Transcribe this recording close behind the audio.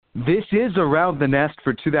This is Around the Nest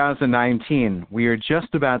for 2019. We are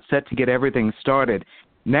just about set to get everything started.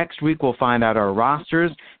 Next week, we'll find out our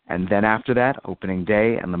rosters, and then after that, opening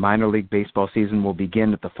day, and the minor league baseball season will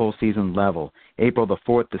begin at the full season level. April the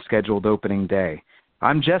 4th, the scheduled opening day.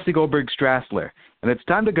 I'm Jesse Goldberg-Strassler, and it's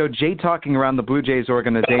time to go Jay-talking around the Blue Jays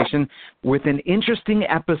organization with an interesting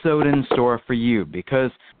episode in store for you,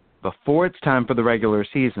 because before it's time for the regular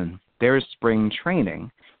season, there's spring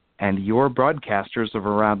training, and your broadcasters of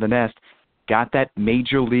Around the Nest got that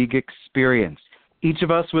major league experience. Each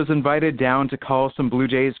of us was invited down to call some Blue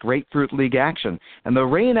Jays Grapefruit League action, and the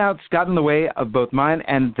rainouts got in the way of both mine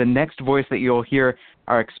and the next voice that you'll hear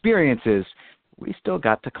our experiences. We still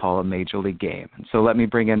got to call a major league game. And so let me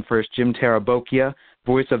bring in first Jim Tarabokia,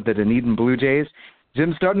 voice of the Dunedin Blue Jays.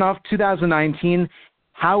 Jim, starting off 2019,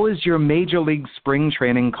 how was your major league spring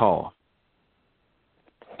training call?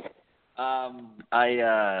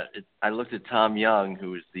 I looked at Tom Young,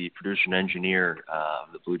 who is the producer and engineer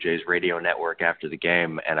of the Blue Jays radio network after the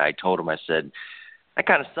game, and I told him, I said, that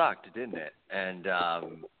kind of sucked, didn't it? And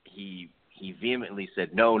he vehemently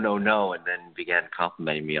said, no, and then began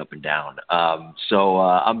complimenting me up and down. I'm,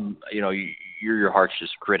 you're your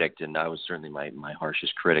harshest critic, and I was certainly my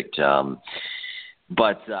harshest critic.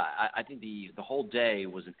 But I think the whole day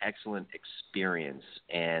was an excellent experience,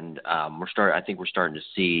 and I think we're starting to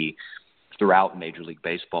see throughout Major League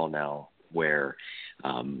Baseball now, where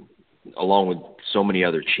along with so many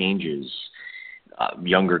other changes,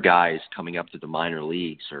 younger guys coming up to the minor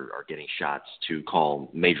leagues are getting shots to call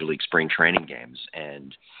Major League spring training games.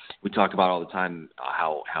 And we talk about all the time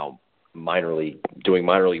how doing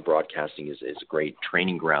minor league broadcasting is a great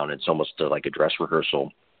training ground. It's almost like a dress rehearsal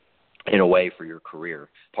in a way for your career,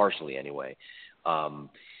 partially anyway.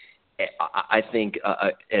 I think,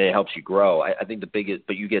 and it helps you grow. I think the biggest,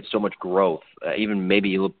 but you get so much growth, even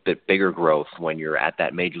maybe a little bit bigger growth when you're at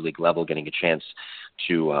that major league level, getting a chance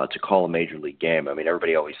to call a major league game. I mean,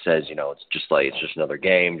 everybody always says, it's just another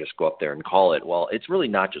game, just go up there and call it. Well, it's really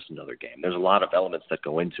not just another game. There's a lot of elements that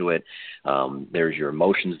go into it. There's your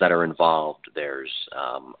emotions that are involved. There's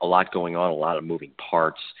a lot going on, a lot of moving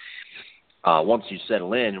parts. Once you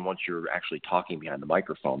settle in and once you're actually talking behind the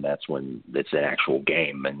microphone, that's when it's an actual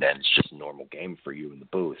game, and then it's just a normal game for you in the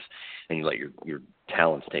booth, and you let your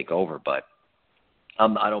talents take over. But I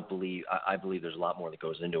believe there's a lot more that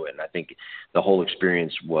goes into it, and I think the whole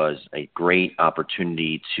experience was a great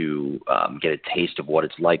opportunity to get a taste of what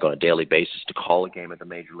it's like on a daily basis to call a game at the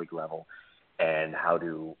major league level, and how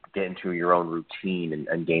to get into your own routine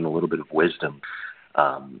and gain a little bit of wisdom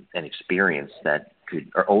and experience that could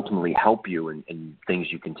ultimately help you in things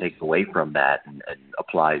you can take away from that and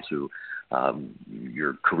apply to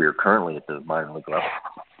your career currently at the minor league level.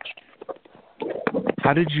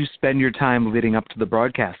 How did you spend your time leading up to the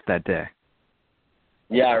broadcast that day?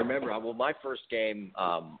 Yeah, I remember. Well, my first game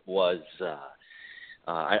was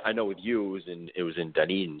I know with you it was in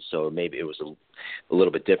Dunedin, so maybe it was a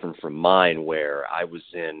little bit different from mine, where I was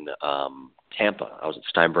in Tampa. I was at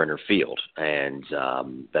Steinbrenner Field, and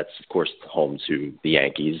that's, of course, home to the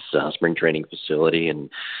Yankees spring training facility, and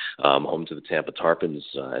home to the Tampa Tarpons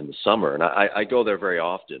in the summer. And I go there very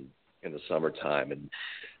often in the summertime, and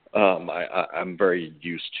I'm very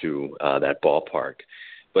used to that ballpark.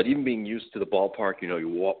 But even being used to the ballpark, you're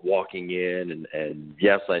walking in, and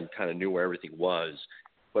yes, I kind of knew where everything was,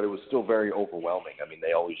 but it was still very overwhelming. I mean,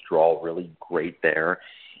 they always draw really great there.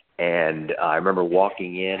 And I remember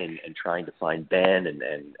walking in and trying to find Ben and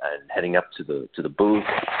heading up to the booth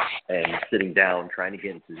and sitting down, trying to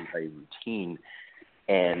get into a routine.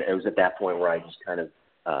 And it was at that point where I just kind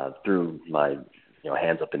of threw my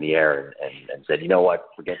hands up in the air and said, you know what,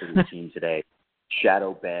 forget the routine today.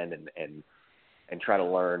 Shadow Ben and try to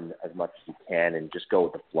learn as much as you can and just go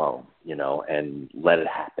with the flow, and let it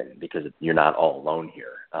happen, because you're not all alone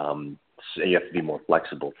here. So you have to be more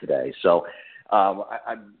flexible today. So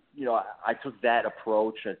I took that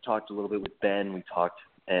approach. I talked a little bit with Ben. We talked,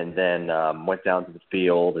 and then went down to the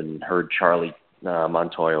field and heard Charlie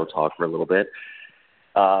Montoyo talk for a little bit.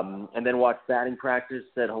 And then watched batting practice,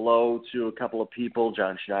 said hello to a couple of people.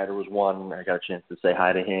 John Schneider was one. I got a chance to say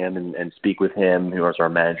hi to him and speak with him, who was our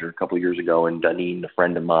manager a couple of years ago in Dunedin, a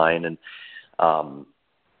friend of mine. And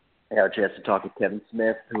I got a chance to talk with Kevin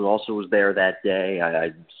Smith, who also was there that day.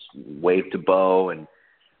 I waved to Bo and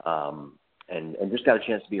just got a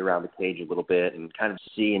chance to be around the cage a little bit and kind of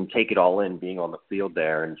see and take it all in, being on the field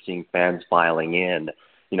there and seeing fans filing in.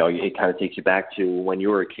 It kind of takes you back to when you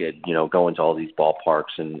were a kid, going to all these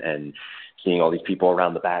ballparks and seeing all these people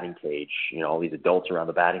around the batting cage, all these adults around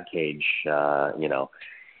the batting cage,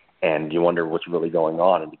 and you wonder what's really going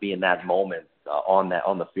on. And to be in that moment on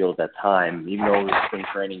the field at that time, even though it was a spring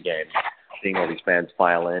training game, seeing all these fans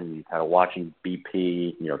file in, and kind of watching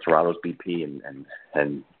BP, Toronto's BP,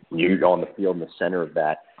 and you on the field in the center of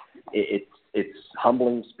that, it's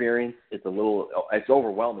humbling experience. It's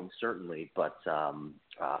overwhelming certainly, but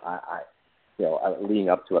leading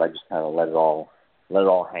up to it, I just kind of let it all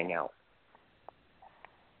hang out.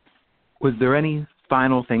 Was there any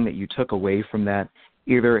final thing that you took away from that,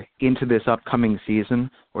 either into this upcoming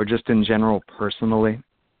season or just in general personally?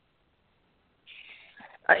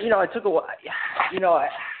 I took away.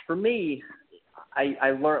 For me,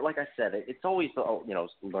 I learned. Like I said, it's always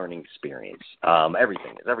learning experience.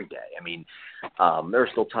 Everything is every day. I mean, there are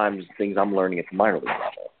still things I'm learning at the minor league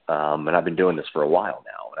level, and I've been doing this for a while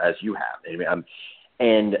now, as you have.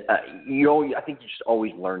 I think you just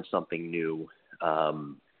always learn something new,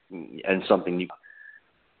 and something new.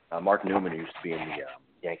 Mark Newman, who used to be in the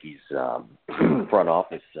Yankees front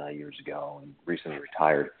office years ago and recently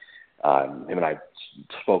retired, him and I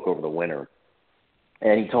spoke over the winter,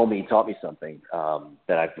 and he taught me something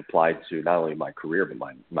that I've applied to not only my career but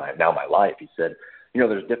my life. He said,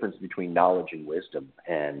 there's a difference between knowledge and wisdom,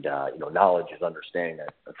 and knowledge is understanding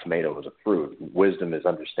that a tomato is a fruit. Wisdom is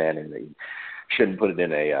understanding that you shouldn't put it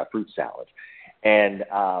in a fruit salad. And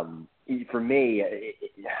for me,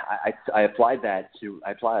 I apply that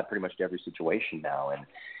pretty much to every situation now, and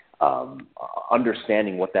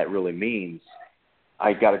understanding what that really means,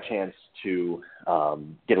 I got a chance to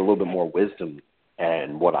get a little bit more wisdom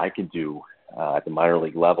and what I can do at the minor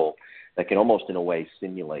league level that can almost in a way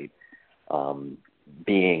simulate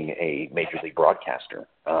being a major league broadcaster.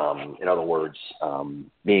 In other words,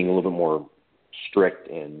 being a little bit more strict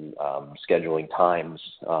in scheduling times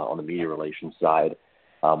on the media relations side,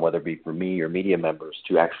 whether it be for me or media members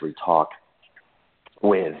to actually talk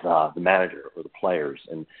with the manager or the players,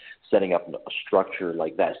 and setting up a structure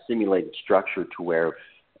like that, simulated structure to where,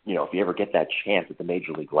 if you ever get that chance at the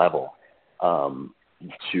major league level,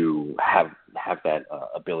 to have that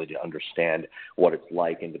ability to understand what it's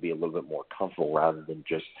like and to be a little bit more comfortable rather than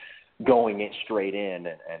just going straight in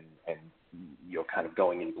and kind of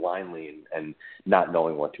going in blindly and not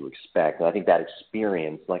knowing what to expect. And I think that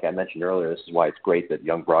experience, like I mentioned earlier, this is why it's great that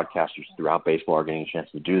young broadcasters throughout baseball are getting a chance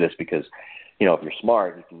to do this, because, if you're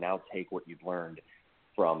smart, you can now take what you've learned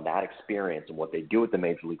from that experience and what they do at the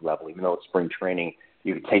major league level, even though it's spring training,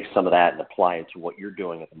 you can take some of that and apply it to what you're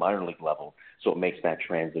doing at the minor league level, so it makes that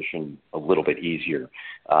transition a little bit easier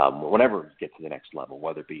whenever you get to the next level,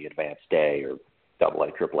 whether it be advanced A or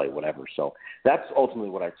AA, AAA, whatever. So that's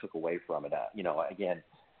ultimately what I took away from it. Again,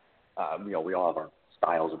 we all have our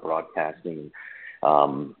styles of broadcasting.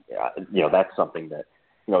 That's something that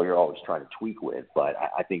you're always trying to tweak with. But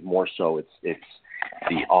I think more so it's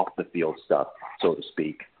the off the field stuff, so to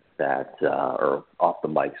speak, that or off the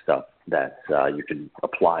mic stuff that you can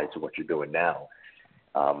apply to what you're doing now.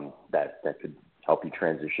 That could help you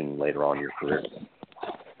transition later on in your career.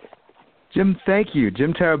 Jim, thank you.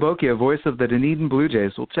 Jim Tarabokia, voice of the Dunedin Blue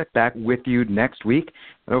Jays. We'll check back with you next week.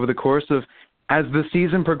 And over the course of, as the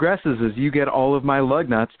season progresses, as you get all of my lug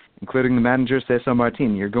nuts, including the manager, Cesar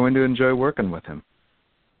Martin, you're going to enjoy working with him.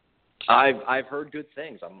 I've heard good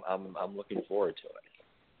things. I'm looking forward to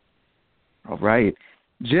it. All right.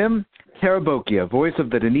 Jim Tarabokia, voice of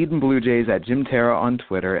the Dunedin Blue Jays at Jim Tara on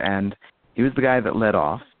Twitter, and he was the guy that led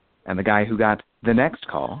off, and the guy who got the next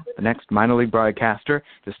call, the next minor league broadcaster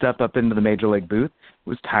to step up into the major league booth,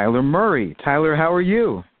 was Tyler Murray. Tyler, how are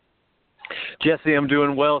you? Jesse, I'm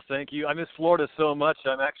doing well, thank you. I miss Florida so much.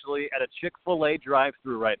 I'm actually at a Chick-fil-A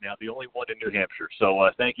drive-thru right now, the only one in New Hampshire. So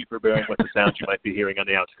thank you for bearing with the sounds you might be hearing on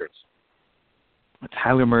the outskirts.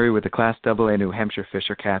 Tyler Murray with the Class AA New Hampshire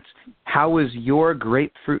Fisher Cats. How was your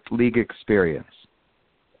Grapefruit League experience?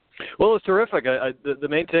 Well, it was terrific. The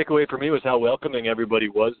main takeaway for me was how welcoming everybody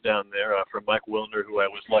was down there, from Mike Wilner, who I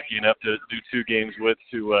was lucky enough to do 2 games with,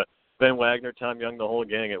 to Ben Wagner, Tom Young, the whole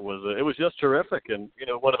gang. It was just terrific. And,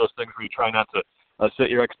 one of those things where you try not to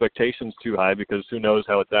set your expectations too high, because who knows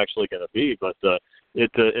how it's actually going to be. But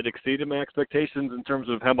it exceeded my expectations in terms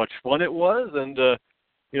of how much fun it was and,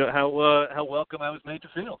 how welcome I was made to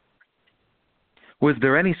feel. Was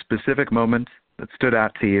there any specific moment that stood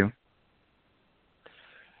out to you?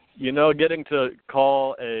 Getting to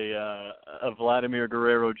call a Vladimir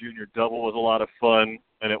Guerrero Jr. double was a lot of fun,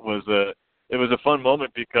 and it was a fun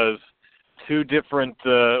moment because 2 different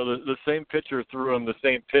the same pitcher threw him the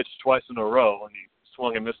same pitch twice in a row, and he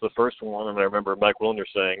swung and missed the first one. And I remember Mike Wilner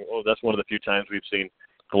saying, "Oh, that's one of the few times we've seen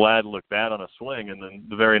Vlad look bad on a swing." And then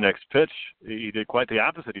the very next pitch, he did quite the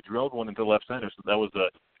opposite. He drilled one into left center. So that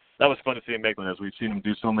was fun to see him make one, as we've seen him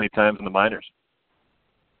do so many times in the minors.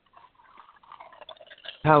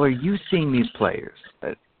 Tyler, you seeing these players,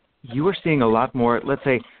 you are seeing a lot more, let's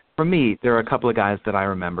say, for me, there are a couple of guys that I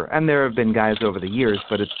remember, and there have been guys over the years,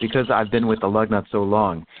 but it's because I've been with the Lugnuts so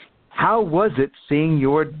long. How was it seeing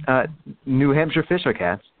your New Hampshire Fisher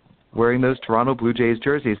Cats wearing those Toronto Blue Jays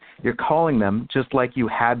jerseys? You're calling them just like you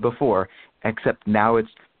had before, except now it's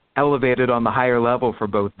elevated on the higher level for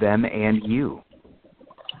both them and you.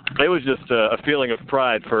 It was just a feeling of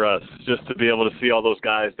pride for us just to be able to see all those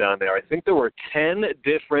guys down there. I think there were 10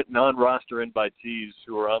 different non-roster invitees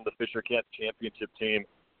who were on the Fisher Cats championship team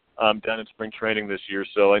down in spring training this year.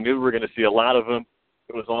 So I knew we were going to see a lot of them.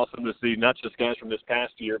 It was awesome to see not just guys from this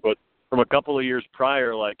past year, but from a couple of years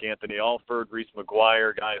prior, like Anthony Alford, Reese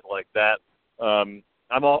McGuire, guys like that.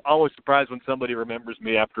 I'm always surprised when somebody remembers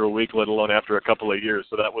me after a week, let alone after a couple of years.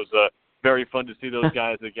 So that was very fun to see those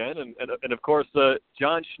guys again. And of course,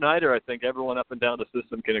 John Schneider, I think everyone up and down the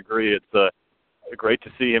system can agree. It's great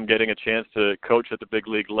to see him getting a chance to coach at the big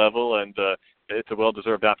league level, and it's a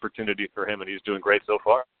well-deserved opportunity for him, and he's doing great so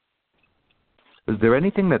far. Was there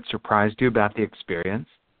anything that surprised you about the experience?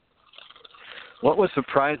 What was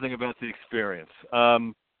surprising about the experience?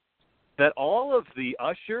 That all of the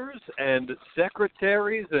ushers and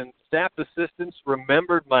secretaries and staff assistants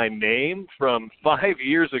remembered my name from 5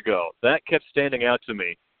 years ago. That kept standing out to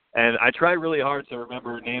me. And I tried really hard to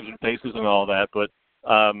remember names and faces and all that, but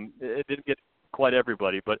it didn't get quite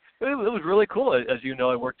everybody. But it was really cool. As you know,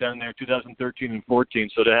 I worked down there in 2013 and 14,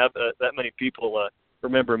 so to have that many people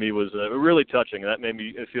remember me was really touching. That made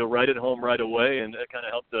me feel right at home right away, and it kind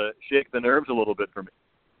of helped shake the nerves a little bit for me.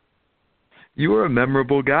 You were a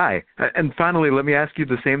memorable guy. And finally, let me ask you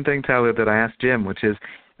the same thing, Tyler, that I asked Jim, which is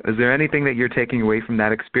there anything that you're taking away from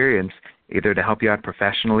that experience, either to help you out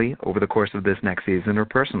professionally over the course of this next season or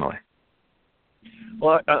personally?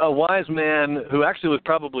 Well, a wise man who actually was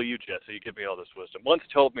probably you, Jesse, you give me all this wisdom, once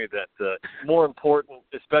told me that more important,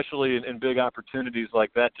 especially in big opportunities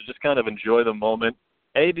like that, to just kind of enjoy the moment,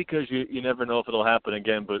 A, because you never know if it'll happen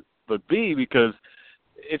again, but B, because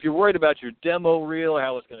if you're worried about your demo reel or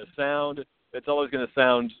how it's going to sound, it's always going to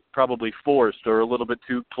sound probably forced or a little bit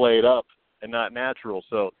too played up and not natural.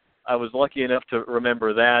 So I was lucky enough to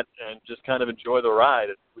remember that and just kind of enjoy the ride.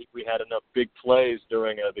 We had enough big plays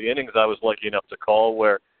during the innings I was lucky enough to call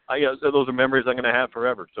where those are memories I'm going to have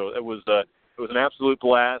forever. So it was an absolute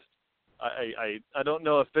blast. I don't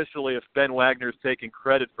know officially if Ben Wagner's taking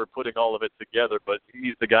credit for putting all of it together, but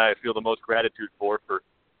he's the guy I feel the most gratitude for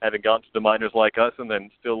having gone to the minors like us and then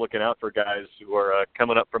still looking out for guys who are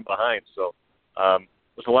coming up from behind. So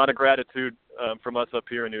there's a lot of gratitude from us up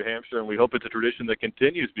here in New Hampshire, and we hope it's a tradition that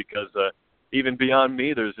continues because even beyond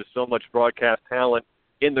me, there's just so much broadcast talent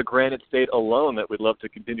in the Granite State alone that we'd love to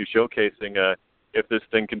continue showcasing if this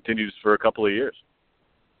thing continues for a couple of years.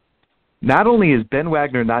 Not only is Ben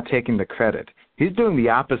Wagner not taking the credit, he's doing the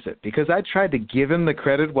opposite because I tried to give him the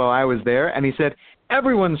credit while I was there, and he said,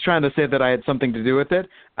 everyone's trying to say that I had something to do with it.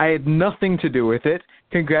 I had nothing to do with it.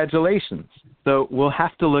 Congratulations. So we'll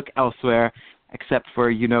have to look elsewhere except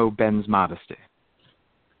for, Ben's modesty.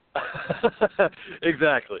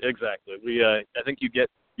 Exactly. I think you get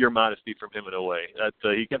your modesty from him in a way.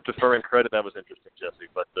 That he kept deferring credit. That was interesting, Jesse.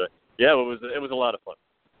 But it was a lot of fun.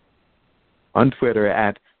 On Twitter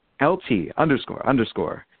at LT__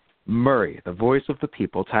 Murray, the voice of the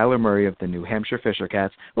people, Tyler Murray of the New Hampshire Fisher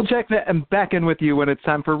Cats. We'll check back in with you when it's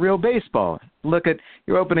time for real baseball. Look at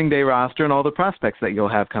your opening day roster and all the prospects that you'll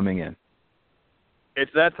have coming in.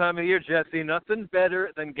 It's that time of year, Jesse. Nothing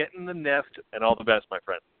better than getting the nest, and all the best, my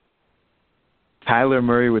friend. Tyler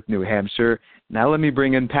Murray with New Hampshire. Now let me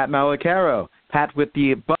bring in Pat Malacaro. Pat with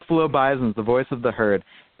the Buffalo Bisons, the voice of the herd.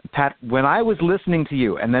 Pat, when I was listening to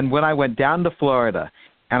you, and then when I went down to Florida,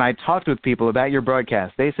 and I talked with people about your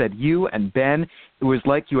broadcast, they said you and Ben, it was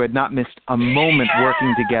like you had not missed a moment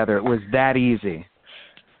working together. It was that easy.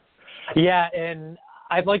 Yeah, and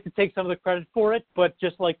I'd like to take some of the credit for it, but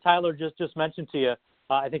just like Tyler just mentioned to you,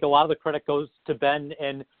 I think a lot of the credit goes to Ben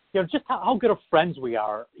and just how good of friends we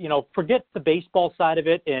are. Forget the baseball side of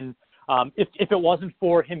it, and if it wasn't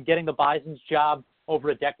for him getting the Bison's job over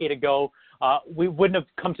a decade ago, we wouldn't have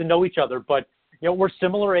come to know each other. But we're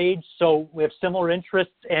similar age, so we have similar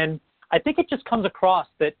interests, and I think it just comes across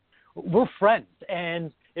that we're friends,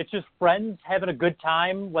 and it's just friends having a good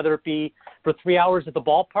time, whether it be for 3 hours at the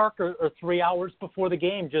ballpark or 3 hours before the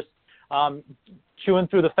game, just chewing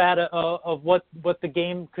through the fat of what the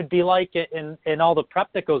game could be like and all the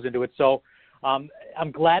prep that goes into it. So I'm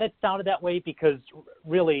glad it sounded that way because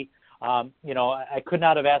really, I could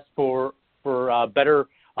not have asked for a better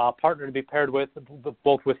partner to be paired with,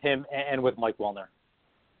 both with him and with Mike Wilner.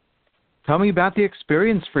 Tell me about the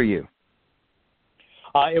experience for you.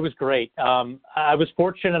 It was great. I was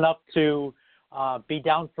fortunate enough to be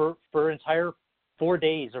down for entire 4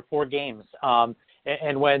 days or 4 games.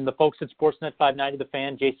 And when the folks at Sportsnet 590, The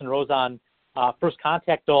Fan, Jason Rozon, first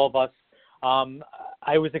contacted all of us,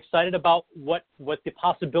 I was excited about what the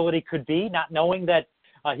possibility could be, not knowing that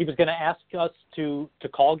he was going to ask us to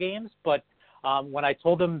call games. But when I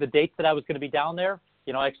told him the dates that I was going to be down there,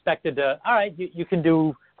 I expected all right, you can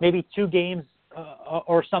do maybe 2 games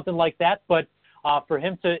or something like that. But for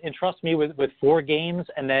him to entrust me with 4 games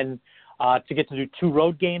and then to get to do 2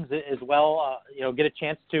 road games as well, get a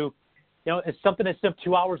chance to, it's something as simple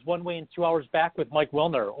 2 hours one way and 2 hours back with Mike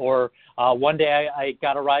Wilner. Or one day I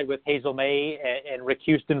got a ride with Hazel May and Rick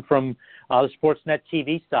Houston from the Sportsnet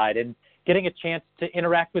TV side, and getting a chance to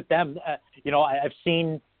interact with them. I've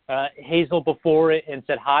seen Hazel before and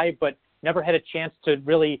said hi, but never had a chance to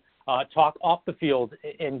really talk off the field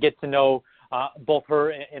and get to know both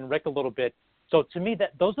her and Rick a little bit. So to me,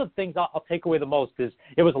 those are the things I'll take away the most. Is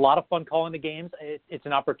it was a lot of fun calling the games. It's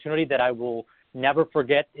an opportunity that I will never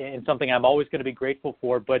forget and something I'm always going to be grateful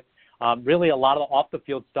for. But really, a lot of the off the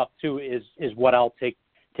field stuff too is what I'll take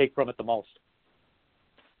from it the most.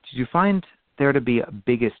 Did you find there to be a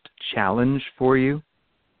biggest challenge for you?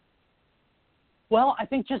 Well, I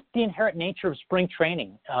think just the inherent nature of spring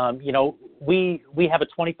training. We have a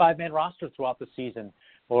 25-man roster throughout the season,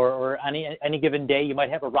 or any given day you might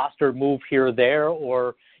have a roster move here or there,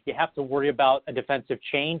 or you have to worry about a defensive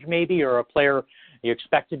change maybe, or a player you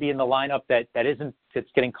expect to be in the lineup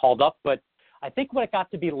that's getting called up. But I think when it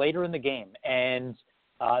got to be later in the game, and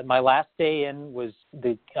my last day in was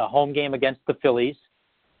the home game against the Phillies.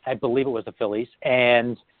 I believe it was the Phillies,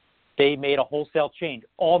 and they made a wholesale change.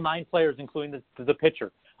 All 9 players, including the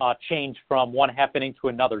pitcher, changed from one half inning to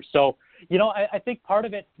another. So, I think part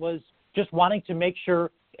of it was just wanting to make sure,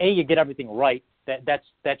 A, you get everything right,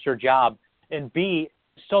 that's your job, and B,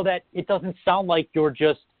 so that it doesn't sound like you're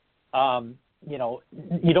just, you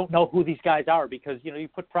don't know who these guys are, because, you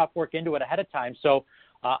put prep work into it ahead of time. So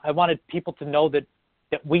I wanted people to know that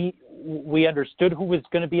we understood who was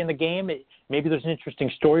going to be in the game. Maybe there's an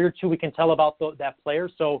interesting story or two we can tell about that player.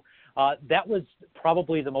 So that was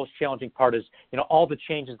probably the most challenging part, is, all the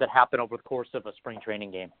changes that happen over the course of a spring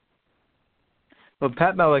training game. Well,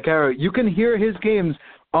 Pat Malacaro, you can hear his games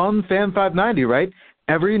on Fan 590, right?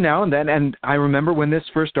 Every now and then. And I remember when this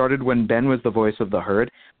first started, when Ben was the voice of the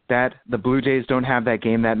herd, that the Blue Jays don't have that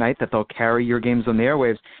game that night, that they'll carry your games on the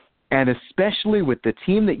airwaves. And especially with the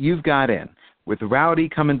team that you've got in, with Rowdy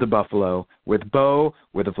coming to Buffalo, with Bo,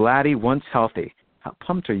 with Vladdy once healthy, how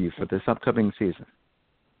pumped are you for this upcoming season?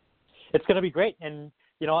 It's going to be great. And,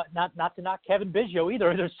 not to knock Kevin Biggio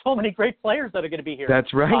either. There's so many great players that are going to be here.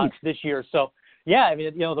 That's right. This year. So, yeah, I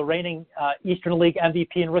mean, the reigning Eastern League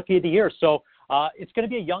MVP and Rookie of the Year. So it's going to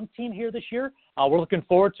be a young team here this year. We're looking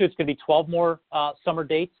forward to it. It's going to be 12 more summer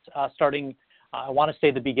dates starting, I want to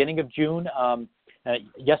say, the beginning of June.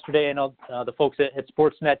 Yesterday, I know the folks at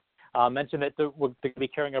Sportsnet mentioned that we're going to be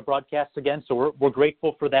carrying our broadcasts again, so we're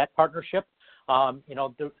grateful for that partnership.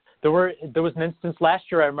 There was an instance last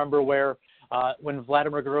year, I remember, where when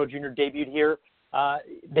Vladimir Guerrero Jr. debuted here,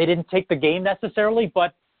 they didn't take the game necessarily,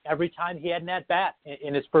 but every time he had an at-bat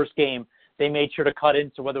in his first game, they made sure to cut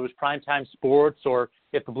into, whether it was primetime sports or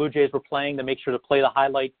if the Blue Jays were playing, to make sure to play the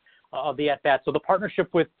highlight of the at-bat. So the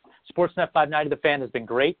partnership with Sportsnet 590, The Fan, has been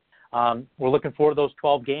great. We're looking forward to those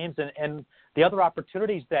 12 games and the other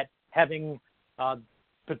opportunities that having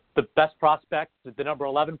the best prospect, the number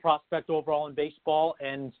 11 prospect overall in baseball,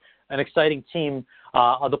 and an exciting team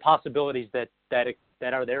are the possibilities that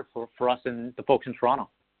are there for us and the folks in Toronto.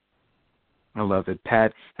 I love it.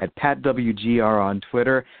 Pat at PatWGR on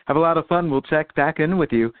Twitter. Have a lot of fun. We'll check back in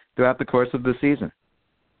with you throughout the course of the season.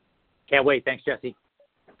 Can't wait. Thanks, Jesse.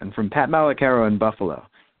 And from Pat Malacaro in Buffalo,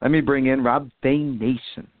 let me bring in Rob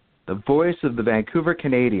Vaination, the voice of the Vancouver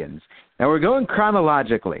Canadians. Now, we're going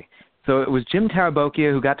chronologically. So it was Jim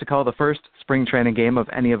Tarabokia who got to call the first spring training game of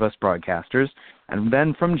any of us broadcasters. And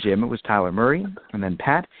then from Jim, it was Tyler Murray, and then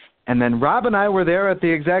Pat. And then Rob and I were there at the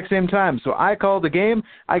exact same time. So I called the game,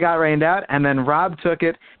 I got rained out, and then Rob took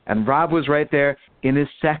it, and Rob was right there in his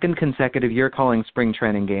second consecutive year calling spring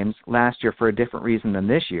training games, last year for a different reason than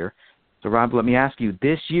this year. So, Rob, let me ask you,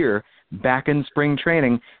 this year, back in spring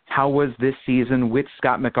training, how was this season with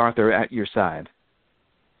Scott MacArthur at your side?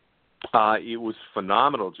 It was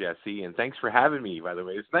phenomenal, Jesse, and thanks for having me, by the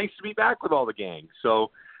way. It's nice to be back with all the gang.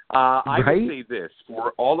 So I would say this,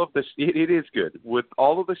 for all of this, it is good. With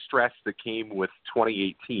all of the stress that came with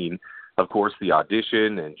 2018, of course, the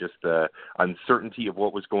audition and just the uncertainty of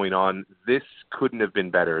what was going on, this couldn't have been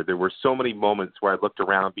better. There were so many moments where I looked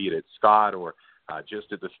around, be it at Scott or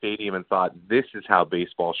just at the stadium and thought, this is how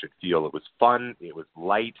baseball should feel. It was fun. It was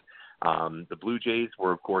light. The Blue Jays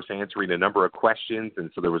were, of course, answering a number of questions, and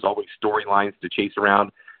so there was always storylines to chase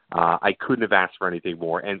around. I couldn't have asked for anything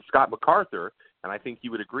more. And Scott MacArthur, and I think you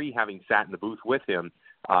would agree, having sat in the booth with him,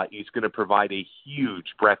 he's going to provide a huge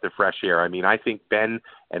breath of fresh air. I mean, I think Ben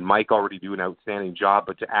and Mike already do an outstanding job,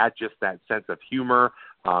 but to add just that sense of humor,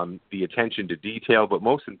 the attention to detail, but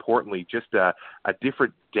most importantly, just a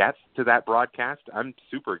different depth to that broadcast, I'm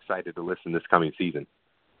super excited to listen this coming season.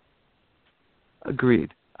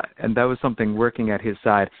 Agreed. And that was something working at his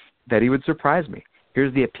side that he would surprise me.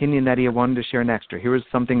 Here's the opinion that he wanted to share next, or here was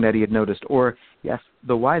something that he had noticed, or, yes,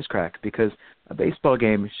 the wisecrack, because a baseball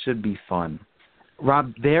game should be fun.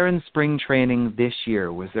 Rob, there in spring training this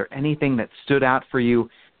year, was there anything that stood out for you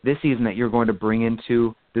this season that you're going to bring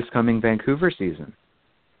into this coming Vancouver season?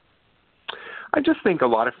 I just think a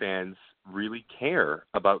lot of fans really care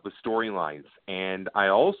about the storylines, and I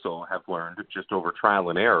also have learned, just over trial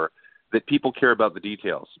and error, that people care about the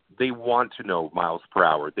details. They want to know miles per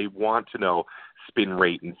hour. They want to know spin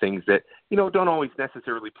rate and things that, don't always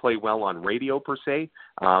necessarily play well on radio per se.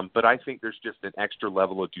 But I think there's just an extra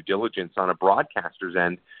level of due diligence on a broadcaster's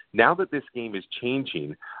end. Now that this game is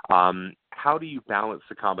changing, how do you balance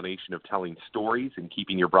the combination of telling stories and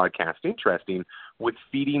keeping your broadcast interesting with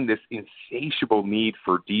feeding this insatiable need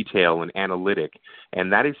for detail and analytic?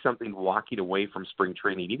 And that is something walking away from spring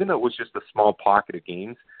training, even though it was just a small pocket of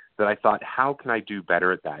games, that I thought, how can I do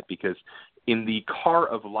better at that? Because in the car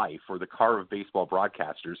of life, or the car of baseball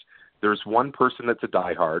broadcasters, there's one person that's a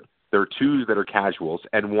diehard, there are two that are casuals,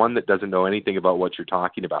 and one that doesn't know anything about what you're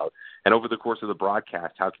talking about. And over the course of the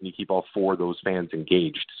broadcast, how can you keep all four of those fans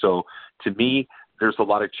engaged? So to me, there's a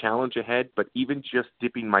lot of challenge ahead, but even just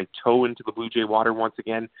dipping my toe into the Blue Jay water once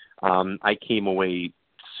again, I came away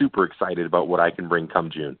super excited about what I can bring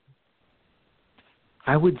come June.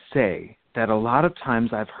 I would say that a lot of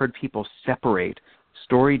times I've heard people separate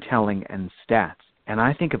storytelling and stats, and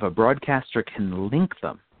I think if a broadcaster can link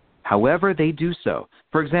them, however they do so.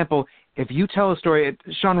 For example, if you tell a story,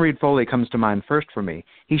 Sean Reed-Foley comes to mind first for me.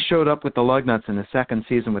 He showed up with the Lugnuts in his second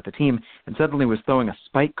season with the team and suddenly was throwing a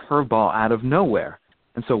spike curveball out of nowhere.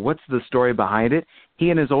 And so what's the story behind it? He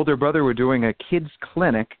and his older brother were doing a kids'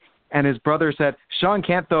 clinic, and his brother said, Sean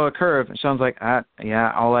can't throw a curve. And Sean's like,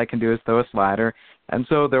 yeah, all I can do is throw a slider. And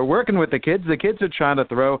so they're working with the kids. The kids are trying to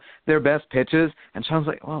throw their best pitches. And Sean's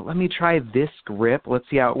like, well, let me try this grip. Let's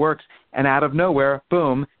see how it works. And out of nowhere,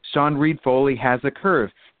 boom, Sean Reed-Foley has a curve.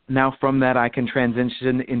 Now from that, I can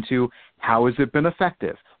transition into how has it been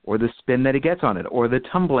effective, or the spin that he gets on it, or the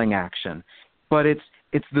tumbling action. But it's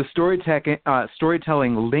the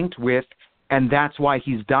storytelling linked with, and that's why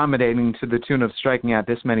he's dominating to the tune of striking out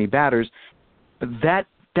this many batters. That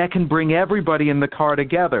can bring everybody in the car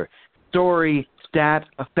together. Story, stat,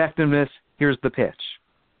 effectiveness, here's the pitch.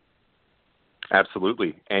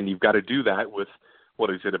 Absolutely. And you've got to do that with,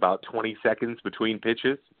 about 20 seconds between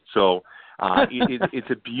pitches? So it's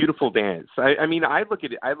a beautiful dance. I mean, I look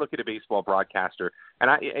at a baseball broadcaster, and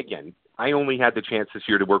I only had the chance this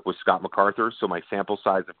year to work with Scott MacArthur, so my sample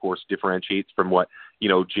size, of course, differentiates from what,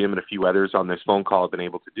 Jim and a few others on this phone call have been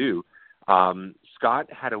able to do. Scott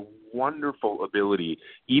had a wonderful ability,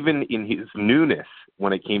 even in his newness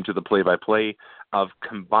when it came to the play-by-play, of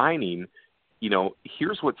combining,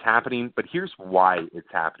 here's what's happening, but here's why it's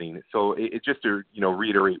happening. So it just to,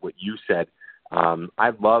 reiterate what you said,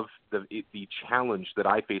 I love the challenge that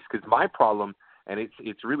I face, because my problem, and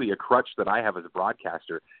it's really a crutch that I have as a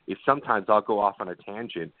broadcaster, is sometimes I'll go off on a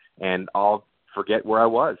tangent and I'll forget where I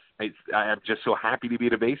was. I'm just so happy to be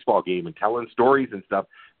at a baseball game and telling stories and stuff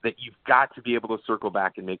that you've got to be able to circle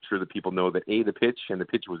back and make sure that people know that, the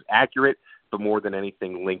pitch was accurate, but more than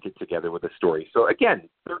anything, link it together with a story. So again,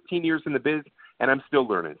 13 years in the biz, and I'm still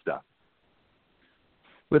learning stuff.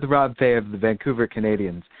 With Rob Fay of the Vancouver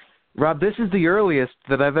Canadians. Rob, this is the earliest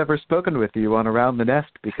that I've ever spoken with you on Around the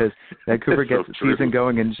Nest, because Vancouver gets the season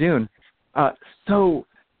going in June. So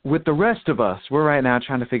with the rest of us, we're right now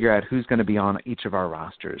trying to figure out who's going to be on each of our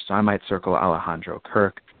rosters. So I might circle Alejandro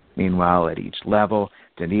Kirk. Meanwhile, at each level,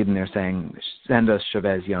 Dunedin, they're saying, send us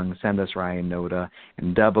Chavez Young, send us Ryan Noda.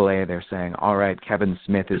 In AA, they're saying, all right, Kevin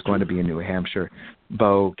Smith is going to be in New Hampshire.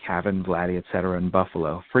 Bo, Cavan, Vladdy, et cetera, in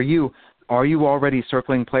Buffalo. For you, are you already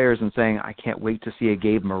circling players and saying, I can't wait to see a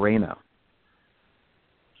Gabe Moreno?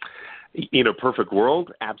 In a perfect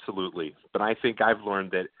world, absolutely. But I think I've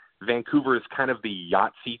learned that Vancouver is kind of the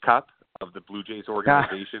Yahtzee Cup of the Blue Jays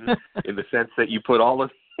organization in the sense that you put all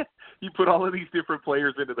of these different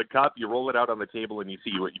players into the cup, you roll it out on the table, and you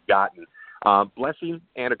see what you've got. And Blessing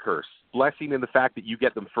and a curse. Blessing in the fact that you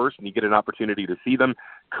get them first and you get an opportunity to see them.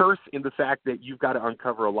 Curse in the fact that you've got to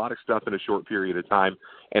uncover a lot of stuff in a short period of time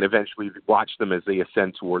and eventually watch them as they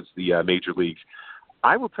ascend towards the major leagues.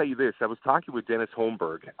 I will tell you this. I was talking with Dennis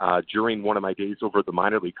Holmberg during one of my days over at the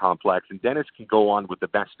minor league complex, and Dennis can go on with the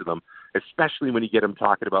best of them, especially when you get him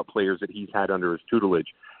talking about players that he's had under his tutelage.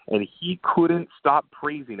 And he couldn't stop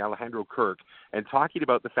praising Alejandro Kirk and talking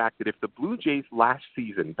about the fact that if the Blue Jays last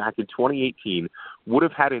season, back in 2018, would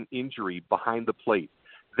have had an injury behind the plate,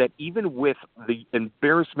 that even with the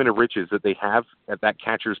embarrassment of riches that they have at that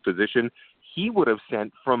catcher's position, he would have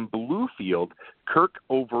sent from Bluefield Kirk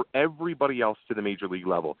over everybody else to the major league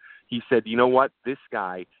level. He said, you know what, this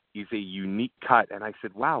guy is a unique cut. And I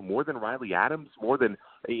said, wow, more than Riley Adams, more than,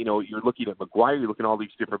 you're looking at McGuire, you're looking at all these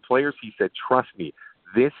different players. He said, trust me,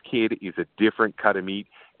 this kid is a different cut of meat,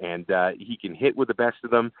 and he can hit with the best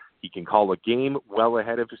of them. He can call a game well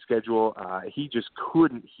ahead of his schedule. He just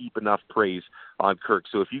couldn't heap enough praise on Kirk.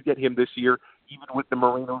 So if you get him this year, even with the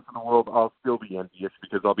Marinos in the world, I'll still be envious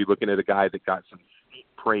because I'll be looking at a guy that got some steep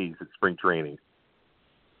praise at spring training.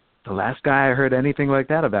 The last guy I heard anything like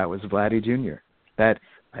that about was Vladdy Jr. That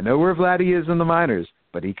I know where Vladdy is in the minors,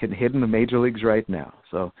 but he can hit in the major leagues right now.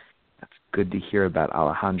 So that's good to hear about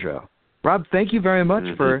Alejandro. Rob, thank you very much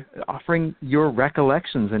for offering your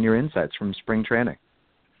recollections and your insights from spring training.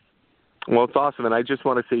 Well, it's awesome. And I just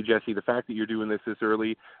want to say, Jesse, the fact that you're doing this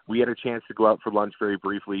early, we had a chance to go out for lunch very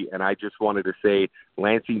briefly, and I just wanted to say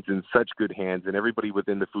Lansing's in such good hands, and everybody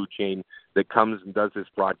within the food chain that comes and does this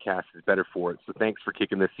broadcast is better for it. So thanks for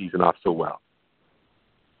kicking this season off so well.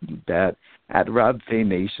 You bet. At Rob Fay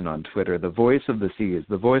Nation on Twitter, the voice of the Seas,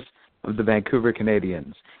 the voice of the Vancouver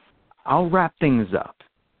Canadians. I'll wrap things up,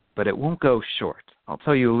 but it won't go short. I'll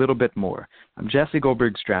tell you a little bit more. I'm Jesse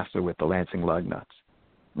Goldberg-Strassler with the Lansing Lugnuts.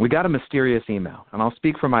 We got a mysterious email, and I'll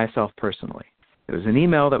speak for myself personally. It was an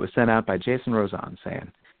email that was sent out by Jason Rozon saying,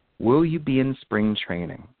 will you be in spring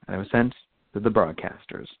training? And it was sent to the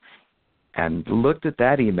broadcasters. And looked at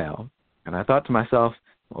that email, and I thought to myself,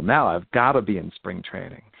 well, now I've got to be in spring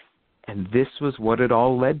training. And this was what it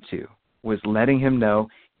all led to, was letting him know,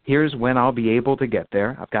 here's when I'll be able to get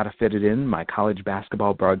there. I've got to fit it in my college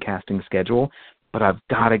basketball broadcasting schedule, but I've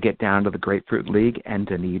got to get down to the Grapefruit League and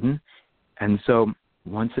Dunedin. And so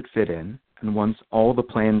once it fit in and once all the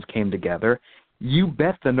plans came together, you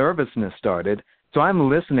bet the nervousness started. So I'm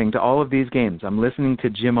listening to all of these games. I'm listening to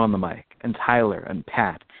Jim on the mic and Tyler and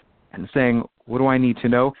Pat and saying, what do I need to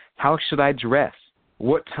know? How should I dress?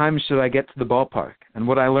 What time should I get to the ballpark? And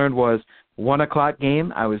what I learned was 1 o'clock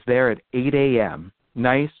game, I was there at 8 a.m.,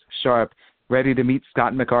 nice, sharp, ready to meet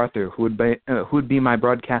Scott MacArthur, who would be my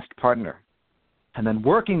broadcast partner. And then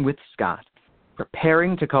working with Scott,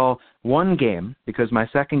 preparing to call one game because my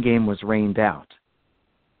second game was rained out.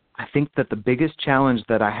 I think that the biggest challenge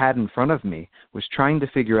that I had in front of me was trying to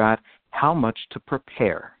figure out how much to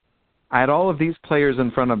prepare. I had all of these players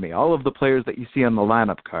in front of me, all of the players that you see on the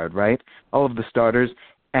lineup card, right? All of the starters,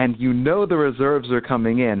 and you know the reserves are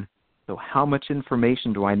coming in, so how much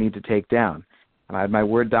information do I need to take down? And I had my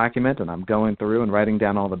Word document, and I'm going through and writing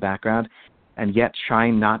down all the background, and yet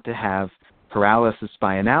trying not to have paralysis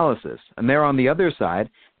by analysis. And they're on the other side.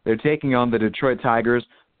 They're taking on the Detroit Tigers.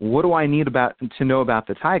 What do I need to know about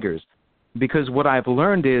the Tigers? Because what I've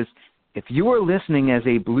learned is if you are listening as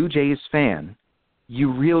a Blue Jays fan,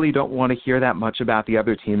 you really don't want to hear that much about the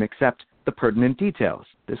other team except the pertinent details.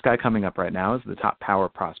 This guy coming up right now is the top power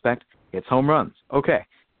prospect. Hits home runs. Okay,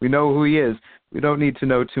 we know who he is. We don't need to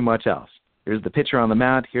know too much else. Here's the pitcher on the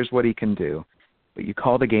mound. Here's what he can do. But you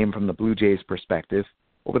call the game from the Blue Jays' perspective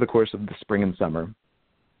over the course of the spring and summer.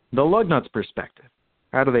 The Lugnuts' perspective.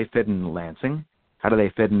 How do they fit in Lansing? How do they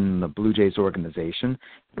fit in the Blue Jays organization?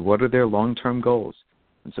 And what are their long-term goals?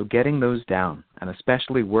 And so getting those down, and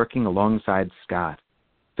especially working alongside Scott,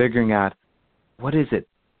 figuring out what is it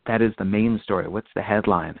that is the main story, what's the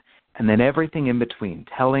headline, and then everything in between,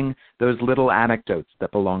 telling those little anecdotes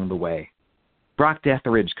that belong the way. Brock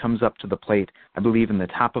Detheridge comes up to the plate, I believe, in the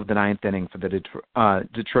top of the ninth inning for the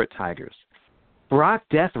Detroit Tigers. Brock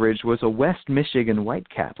Detheridge was a West Michigan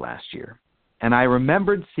Whitecap last year, and I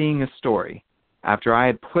remembered seeing a story after I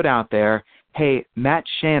had put out there, hey, Matt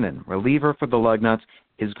Shannon, reliever for the Lugnuts,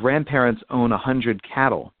 his grandparents own 100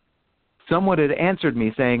 cattle. Someone had answered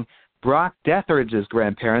me saying, Brock Detheridge's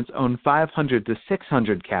grandparents own 500 to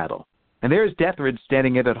 600 cattle. And there's Detheridge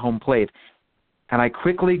standing at home plate. And I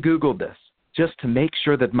quickly Googled this just to make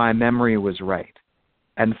sure that my memory was right.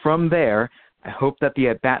 And from there, I hope that the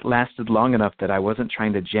at-bat lasted long enough that I wasn't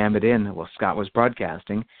trying to jam it in while Scott was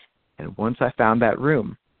broadcasting. And once I found that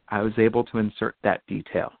room, I was able to insert that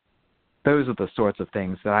detail. Those are the sorts of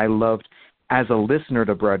things that I loved as a listener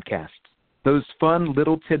to broadcasts. Those fun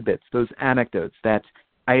little tidbits, those anecdotes, that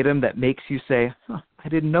item that makes you say, I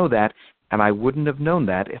didn't know that, and I wouldn't have known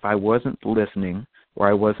that if I wasn't listening or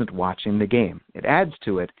I wasn't watching the game. It adds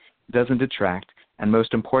to it, it doesn't detract, and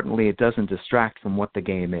most importantly, it doesn't distract from what the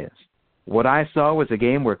game is. What I saw was a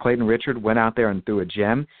game where Clayton Richard went out there and threw a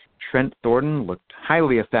gem. Trent Thornton looked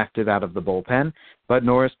highly effective out of the bullpen. Bud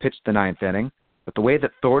Norris pitched the ninth inning. But the way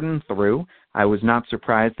that Thornton threw, I was not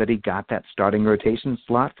surprised that he got that starting rotation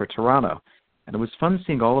slot for Toronto. And it was fun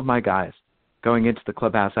seeing all of my guys going into the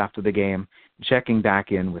clubhouse after the game, checking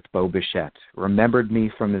back in with Bo Bichette, remembered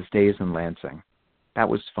me from his days in Lansing. That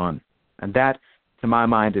was fun. And that, to my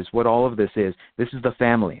mind, is what all of this is. This is the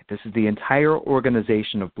family. This is the entire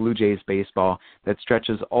organization of Blue Jays baseball that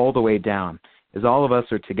stretches all the way down. As all of us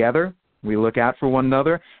are together, we look out for one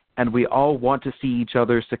another, and we all want to see each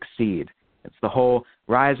other succeed. It's the whole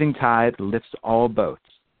rising tide lifts all boats.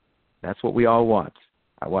 That's what we all want.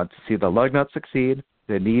 I want to see the Lugnuts succeed,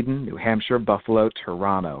 Dunedin, New Hampshire, Buffalo,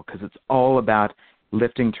 Toronto, because it's all about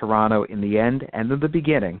lifting Toronto in the end and in the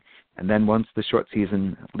beginning. And then once the short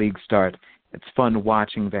season leagues start, it's fun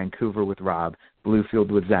watching Vancouver with Rob,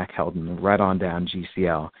 Bluefield with Zach Heldon, right on down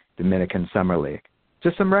GCL, Dominican Summer League.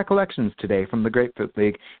 Just some recollections today from the Grapefruit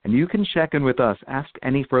League, and you can check in with us. Ask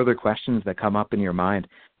any further questions that come up in your mind.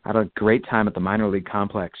 I had a great time at the minor league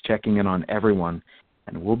complex checking in on everyone,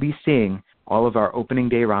 and we'll be seeing all of our opening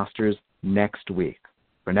day rosters next week.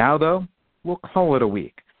 For now, though, we'll call it a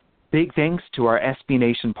week. Big thanks to our SB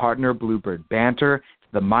Nation partner, Bluebird Banter,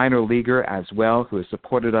 the minor leaguer as well, who has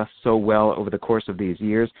supported us so well over the course of these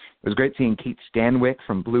years. It was great seeing Kate Stanwyck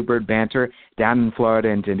from Bluebird Banter down in Florida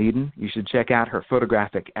in Dunedin. You should check out her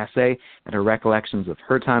photographic essay and her recollections of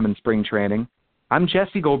her time in spring training. I'm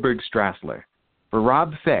Jesse Goldberg-Strassler. For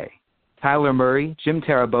Rob Fay, Tyler Murray, Jim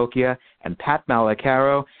Tarabokia, and Pat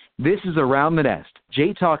Malacaro, this is Around the Nest,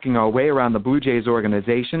 Jay talking our way around the Blue Jays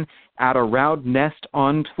organization at Around Nest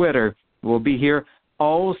on Twitter. We'll be here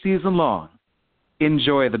all season long.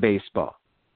 Enjoy the baseball.